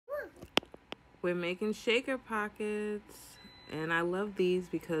We're making shaker pockets, and I love these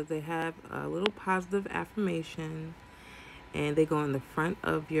because they have a little positive affirmation and they go in the front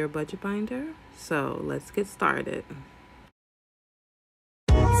of your budget binder. So let's get started.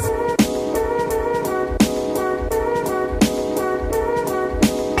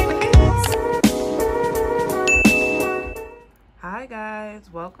 Hi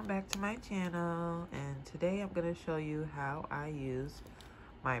guys, welcome back to my channel, and today I'm going to show you how I use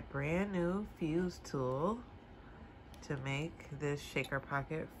my brand new fuse tool to make this shaker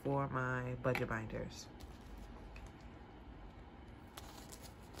pocket for my budget binders.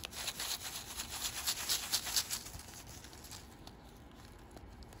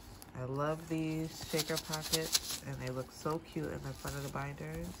 I love these shaker pockets and they look so cute in the front of the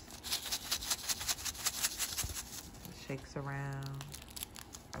binders. It shakes around.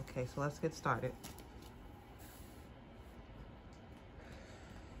 Okay, so let's get started.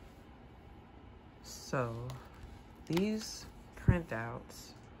 So these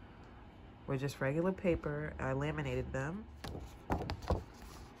printouts were just regular paper. I laminated them.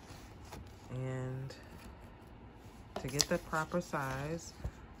 And to get the proper size,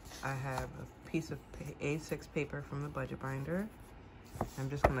 I have a piece of A6 paper from the budget binder. I'm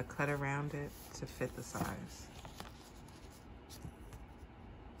just gonna cut around it to fit the size.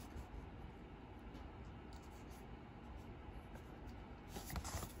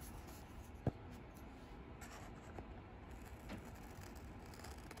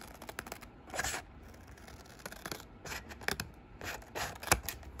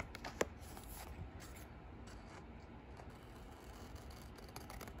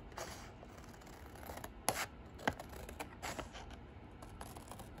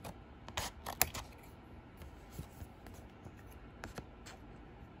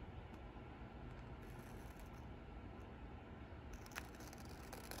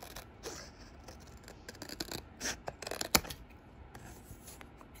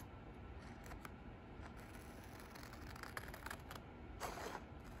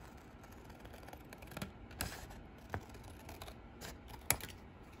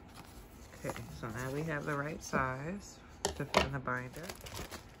 Okay, so now we have the right size to fit in the binder.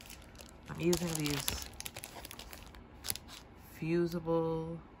 I'm using these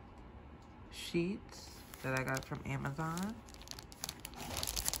fusible sheets that I got from Amazon.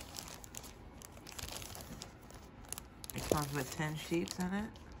 It comes with 10 sheets in it.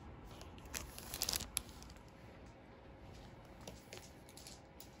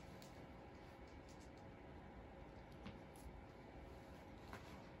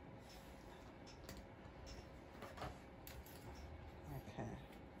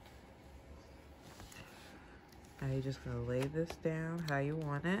 Now you're just gonna lay this down how you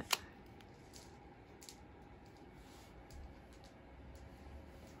want it.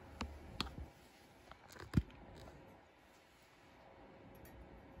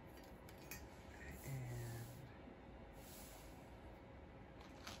 And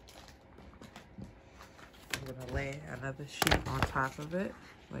I'm gonna lay another sheet on top of it,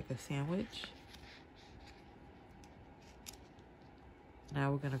 like a sandwich.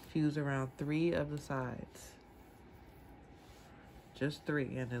 Now we're gonna fuse around 3 of the sides. Just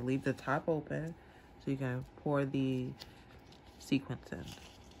 3, and then leave the top open so you can pour the sequins in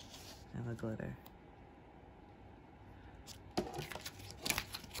and the glitter. I'm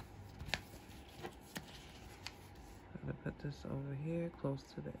gonna put this over here close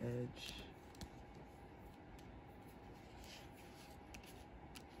to the edge.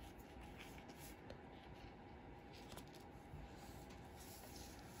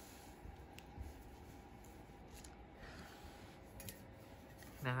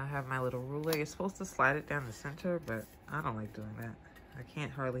 Now I have my little ruler. You're supposed to slide it down the center, but I don't like doing that. I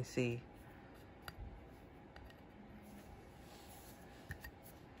can't hardly see.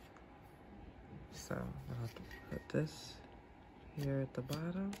 So I'm gonna put this here at the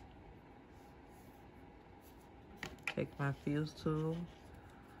bottom. Take my fuse tool,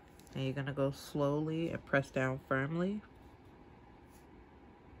 and you're gonna go slowly and press down firmly.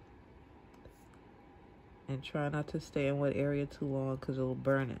 And try not to stay in one area too long because it'll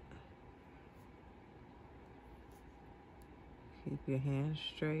burn it. Keep your hands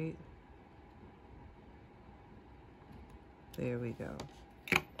straight. There we go.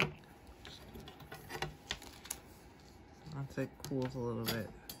 Once it cools a little bit,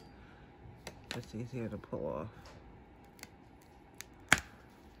 it's easier to pull off.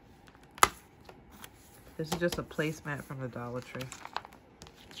 This is just a placemat from the Dollar Tree.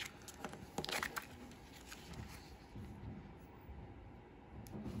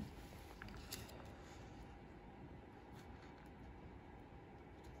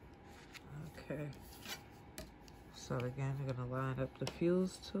 Okay. So again, we're gonna line up the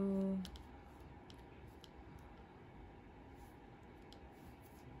fuse tool.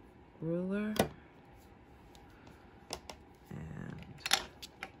 Ruler. And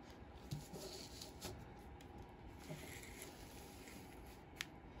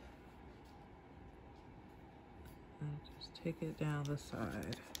just take it down the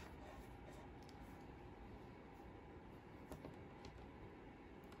side.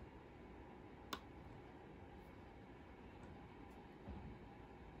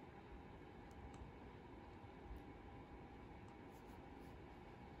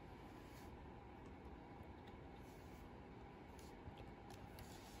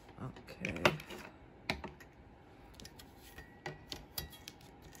 Okay.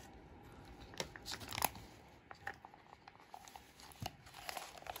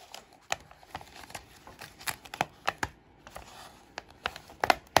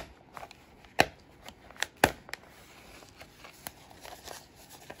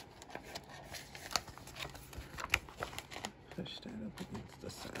 Push that up against the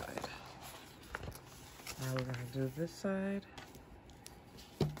side. Now we're gonna do this side.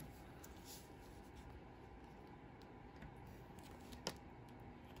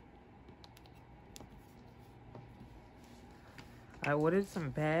 I ordered some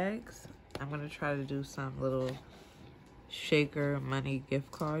bags. I'm gonna try to do some little shaker money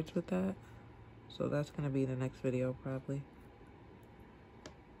gift cards with that. So that's gonna be the next video probably.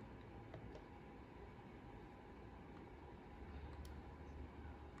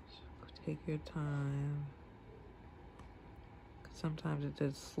 Take your time. Sometimes it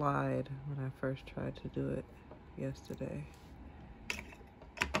did slide when I first tried to do it yesterday.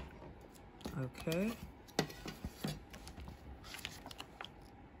 Okay.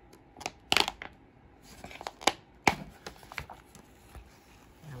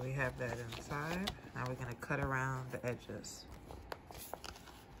 Now we have that inside. Now we're gonna cut around the edges.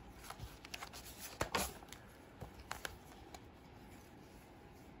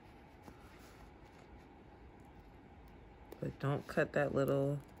 But don't cut that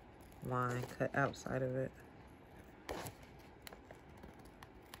little line, cut outside of it.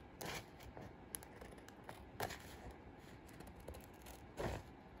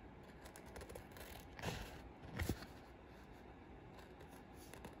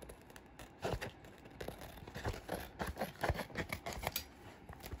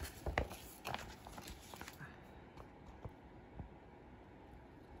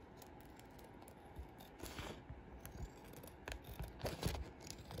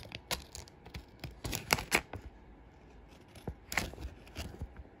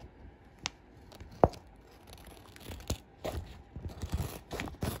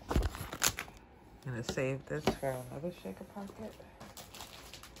 I'm gonna save this for another shaker pocket.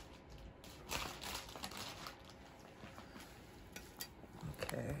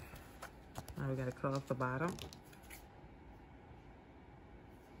 Okay, now we're gonna cut off the bottom.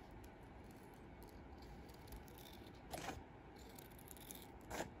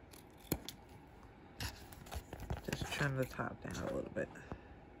 Just trim the top down a little bit.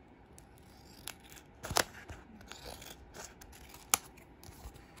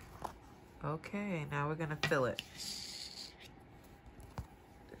 Okay, now we're gonna fill it.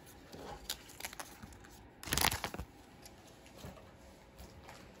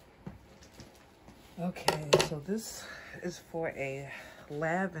 Okay, so this is for a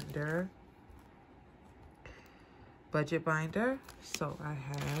lavender budget binder. So I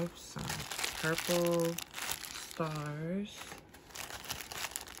have some purple stars,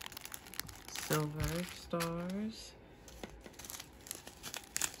 silver stars,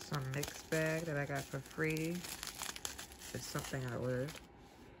 some mixed bag that I got for free. It's something I ordered.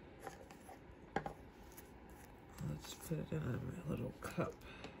 Let's put it in a little cup.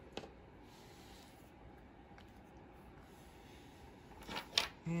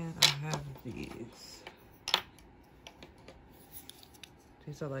 And I have these.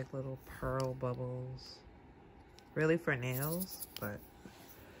 These are like little pearl bubbles. Really for nails, but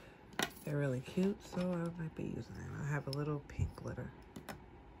they're really cute, so I might be using them. I have a little pink glitter.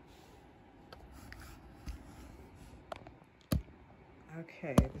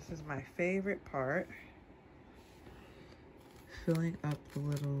 Okay, this is my favorite part. Filling up the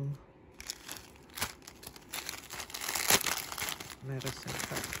little medicine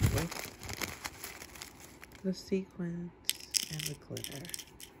cup with the sequins and the glitter.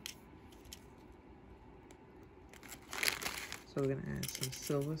 So we're gonna add some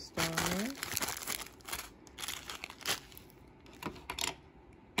silver stars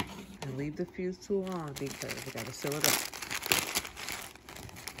and leave the fuse tool on because we gotta seal it up.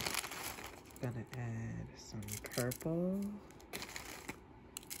 gonna add some purple.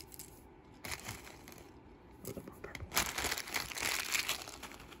 A little more purple.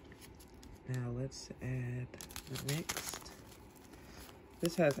 Now let's add the mixed.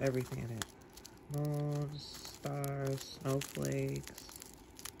 This has everything in it. Moons, stars, snowflakes,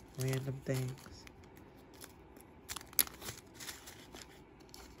 random things.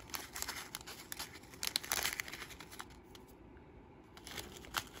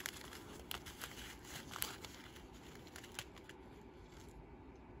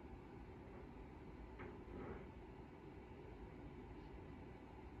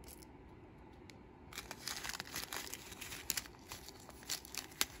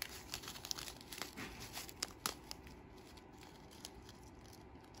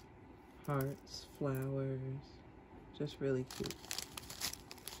 Hearts, flowers, just really cute.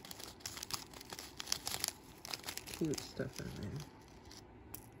 Cute stuff in there.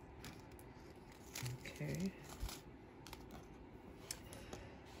 Okay.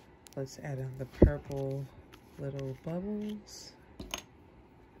 Let's add in the purple little bubbles.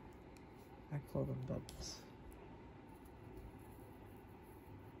 I call them bubbles.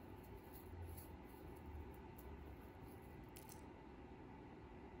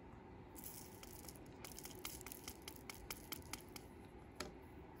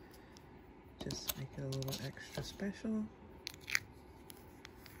 Just make it a little extra special.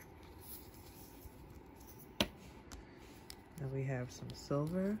 Now we have some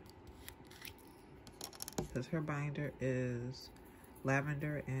silver, because her binder is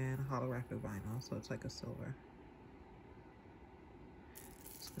lavender and holographic vinyl, so it's like a silver.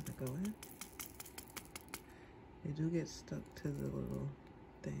 It's gonna go in. They do get stuck to the little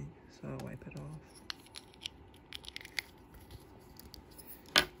thing, so I'll wipe it off.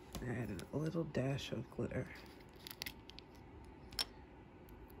 Add a little dash of glitter.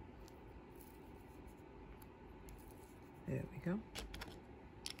 There we go.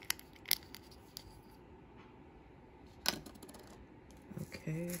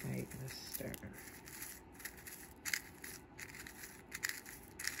 Okay, now you're gonna stir.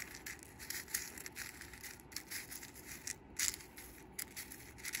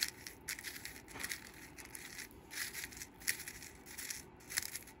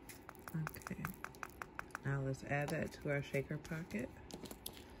 Okay, now let's add that to our shaker pocket.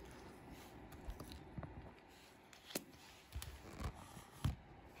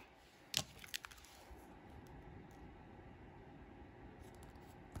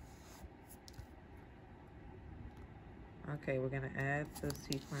 Okay, we're gonna add the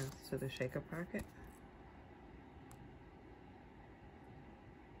sequins to the shaker pocket.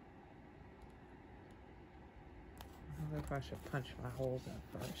 I wonder if I should punch my holes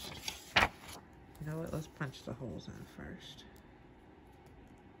in first. You know what, let's punch the holes in first.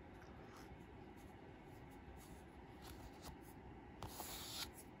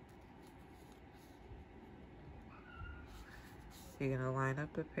 You're gonna line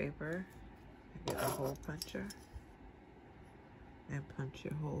up the paper and get a hole puncher and punch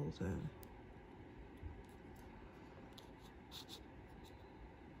your holes in.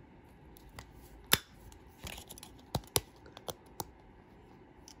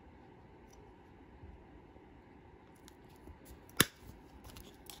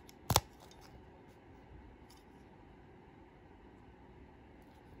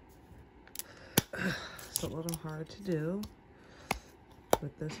 It's a little hard to do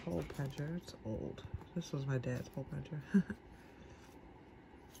with this hole puncher. It's old. This was my dad's hole puncher.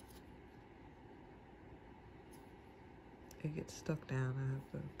 It gets stuck down. I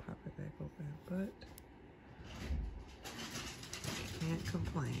have to pop it back open, but can't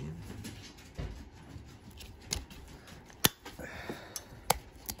complain.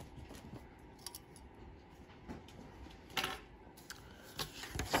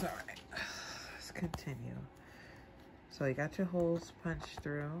 It's all right. Let's continue. So you got your holes punched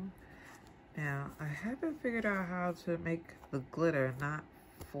through. Now, I haven't figured out how to make the glitter not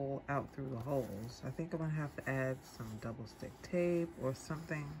fall out through the holes. I think I'm gonna have to add some double stick tape or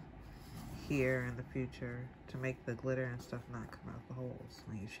something here in the future to make the glitter and stuff not come out the holes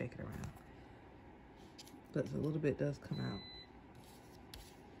when you shake it around. But a little bit does come out.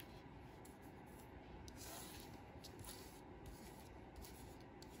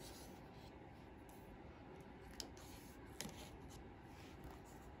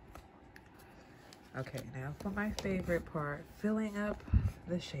 Okay, now for my favorite part, filling up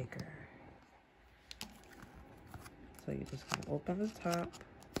the shaker. So you just gonna open the top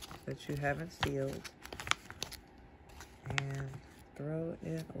that you haven't sealed and throw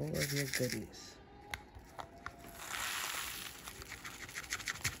in all of your goodies.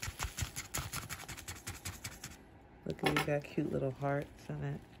 Look at you got cute little hearts in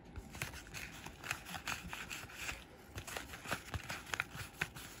it.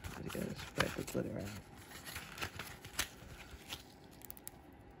 You gotta spread the glitter out.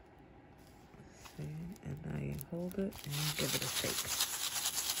 See, and now you hold it and give it a shake.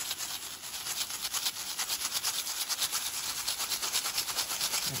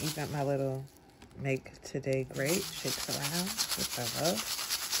 And even my little Make Today Great shakes around, which I love.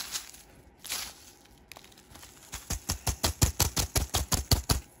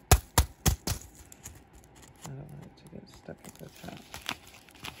 I don't want it to get stuck at the top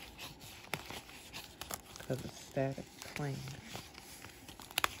because it's static cling.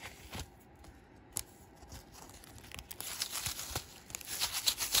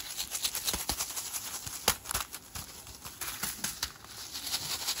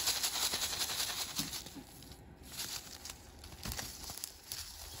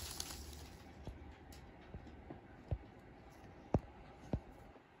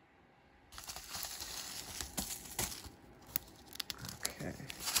 Okay.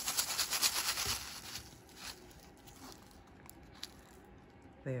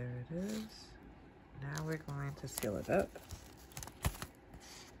 There it is. Now we're going to seal it up.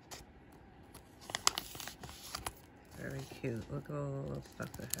 Very cute. Look at all the little stuff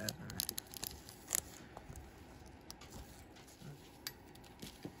it has on it.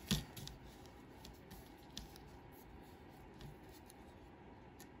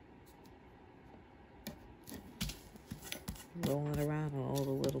 Rolling around on all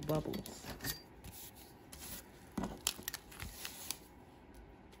the little bubbles. I'm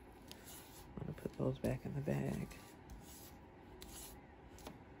gonna put those back in the bag.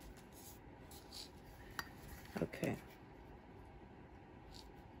 Okay.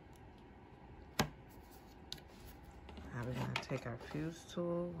 Now we're gonna take our fuse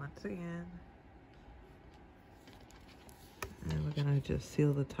tool once again, and we're gonna just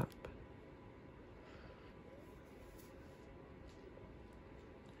seal the top.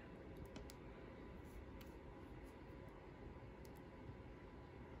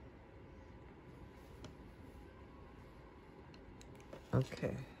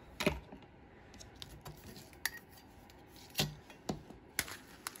 Okay.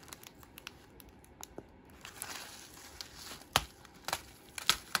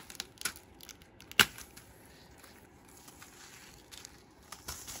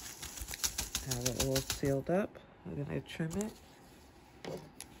 Now that it's all sealed up, we're going to trim it.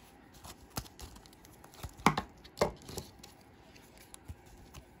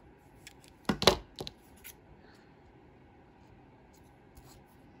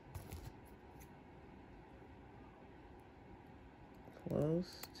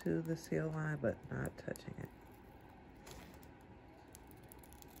 Close to the seal line, but not touching it.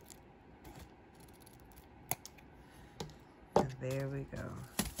 And there we go.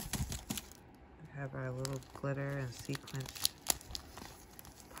 We have our little glitter and sequence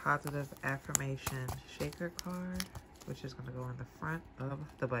positive affirmation shaker card, which is going to go in the front of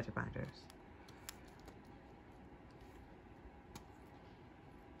the budget binders.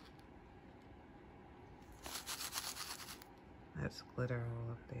 That's glitter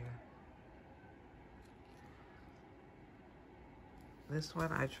all up there. This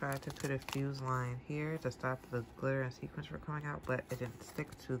one I tried to put a fuse line here to stop the glitter and sequins from coming out, but it didn't stick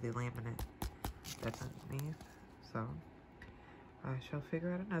to the laminate that's underneath. So I shall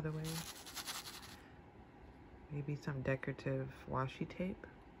figure out another way. Maybe some decorative washi tape,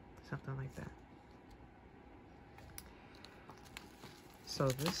 something like that. So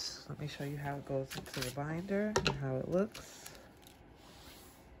this, let me show you how it goes into the binder and how it looks.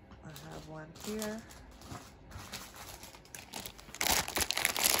 I have one here.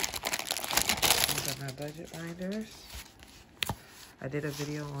 These are my budget binders. I did a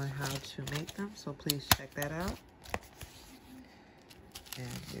video on how to make them, so please check that out. And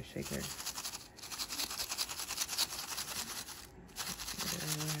your shaker.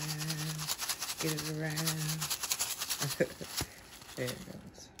 Get it around. There it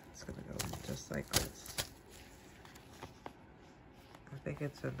goes. It's gonna go in just like this. I think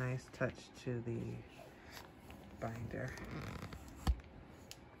it's a nice touch to the binder.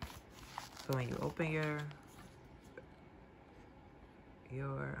 So when you open your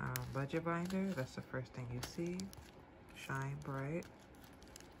budget binder, that's the first thing you see. Shine bright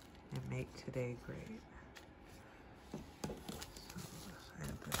and make today great. So let's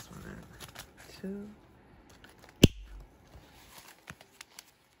add this one in too.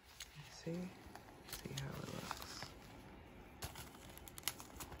 See how it looks.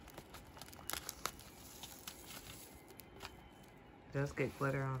 It does get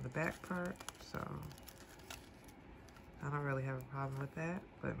glitter on the back part, so I don't really have a problem with that,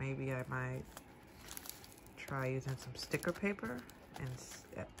 but maybe I might try using some sticker paper and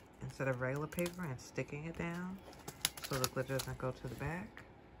instead of regular paper and sticking it down so the glitter doesn't go to the back,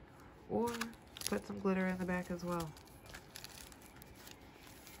 or put some glitter in the back as well.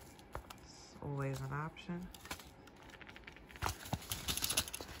 It's always an option.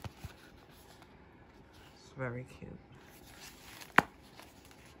 It's very cute. Let's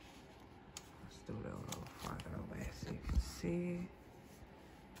do it a little farther away so you can see.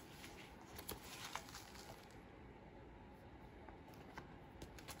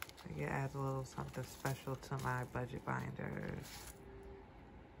 It adds a little something special to my budget binders.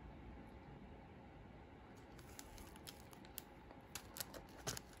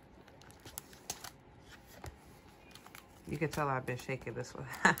 You can tell I've been shaking this one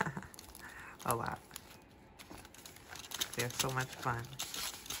a lot. They're so much fun.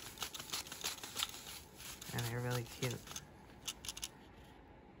 And they're really cute.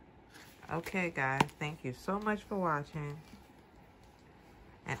 Okay, guys. Thank you so much for watching.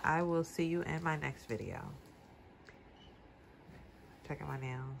 And I will see you in my next video. Check out my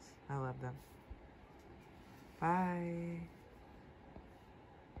nails. I love them. Bye.